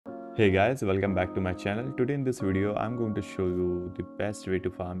Hey guys, welcome back to my channel. Today in this video, I'm going to show you the best way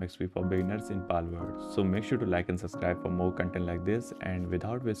to farm XP for beginners in Palworld. So make sure to like and subscribe for more content like this, and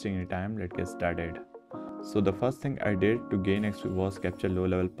without wasting any time, let's get started. So the first thing I did to gain XP was capture low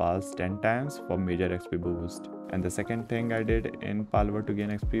level pals 10 times for major XP boost. And the second thing I did in Palworld to gain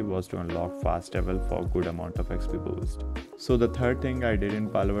XP was to unlock fast travel for good amount of XP boost. So the third thing I did in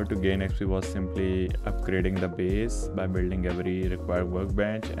Palworld to gain XP was simply upgrading the base by building every required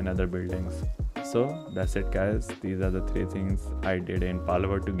workbench and other buildings. So that's it guys, these are the three things I did in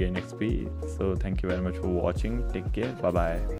Palworld to gain XP. So thank you very much for watching, take care, bye bye.